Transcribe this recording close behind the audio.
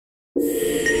So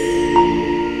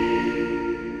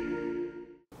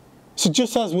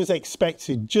just as was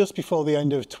expected, just before the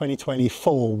end of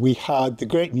 2024, we had the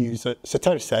great news that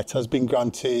sotatercept has been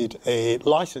granted a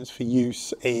licence for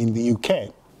use in the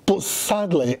UK. But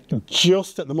sadly,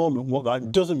 just at the moment, what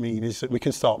that doesn't mean is that we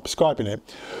can start prescribing it.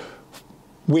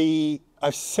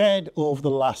 I've said over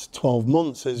the last 12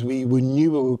 months, as we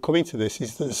knew we were coming to this,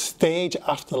 is that the stage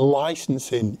after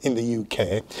licensing in the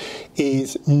UK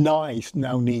is NICE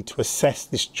now need to assess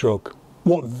this drug.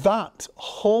 What that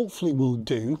hopefully will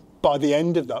do by the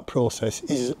end of that process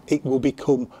is it will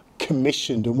become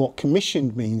commissioned, and what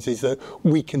commissioned means is that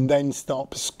we can then start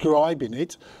prescribing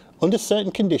it under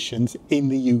certain conditions in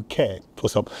the UK.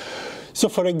 So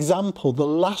for example, the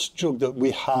last drug that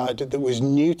we had that was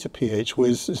new to PH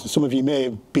was, some of you may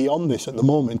be on this at the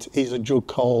moment, is a drug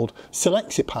called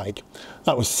selexipag.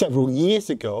 That was several years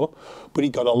ago, but it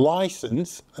got a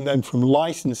licence, and then from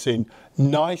licensing,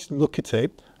 NICE look at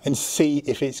it and see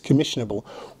if it's commissionable.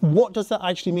 What does that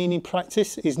actually mean in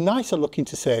practice? Is NICE are looking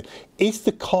to say, is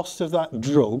the cost of that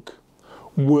drug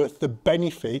worth the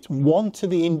benefit, one, to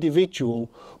the individual,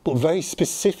 but very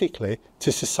specifically to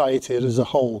society as a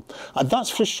whole? And that's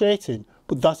frustrating,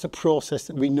 but that's a process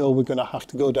that we know we're going to have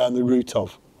to go down the route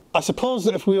of. I suppose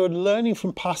that if we were learning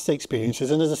from past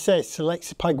experiences, and as I say,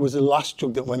 selexipag was the last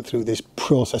drug that went through this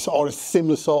process, or a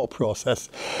similar sort of process.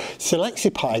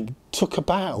 Selexipag took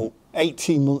about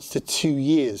 18 months to 2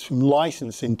 years from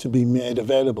licensing to be made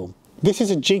available. This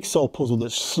is a jigsaw puzzle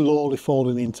that's slowly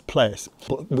falling into place,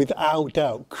 but without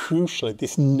doubt, crucially,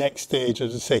 this next stage,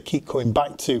 as I say, keep going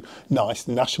back to NICE,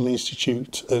 the National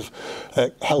Institute of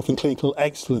Health and Clinical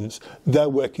Excellence. Their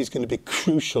work is going to be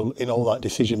crucial in all that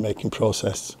decision-making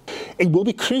process. It will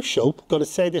be crucial, got to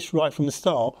say this right from the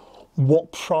start,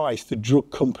 what price the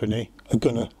drug company are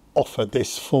going to offer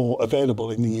this for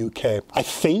available in the UK. I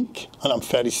think, and I'm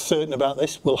fairly certain about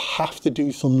this, we'll have to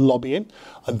do some lobbying,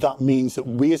 and that means that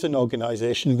we as an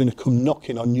organisation are going to come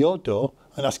knocking on your door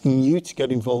and asking you to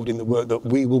get involved in the work that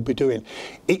we will be doing.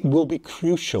 It will be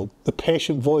crucial. The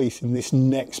patient voice in this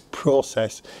next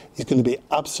process is going to be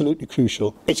absolutely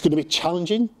crucial. It's going to be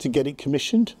challenging to get it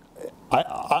commissioned.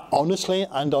 I honestly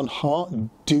and on heart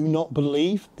do not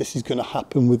believe this is going to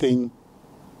happen within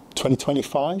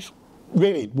 2025.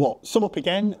 Really, what? Sum up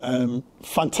again,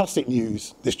 fantastic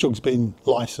news. This drug's been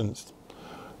licensed.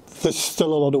 There's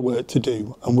still a lot of work to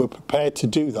do, and we're prepared to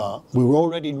do that. We're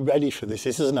already ready for this.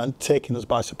 This isn't taking us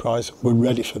by surprise. We're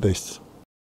ready for this.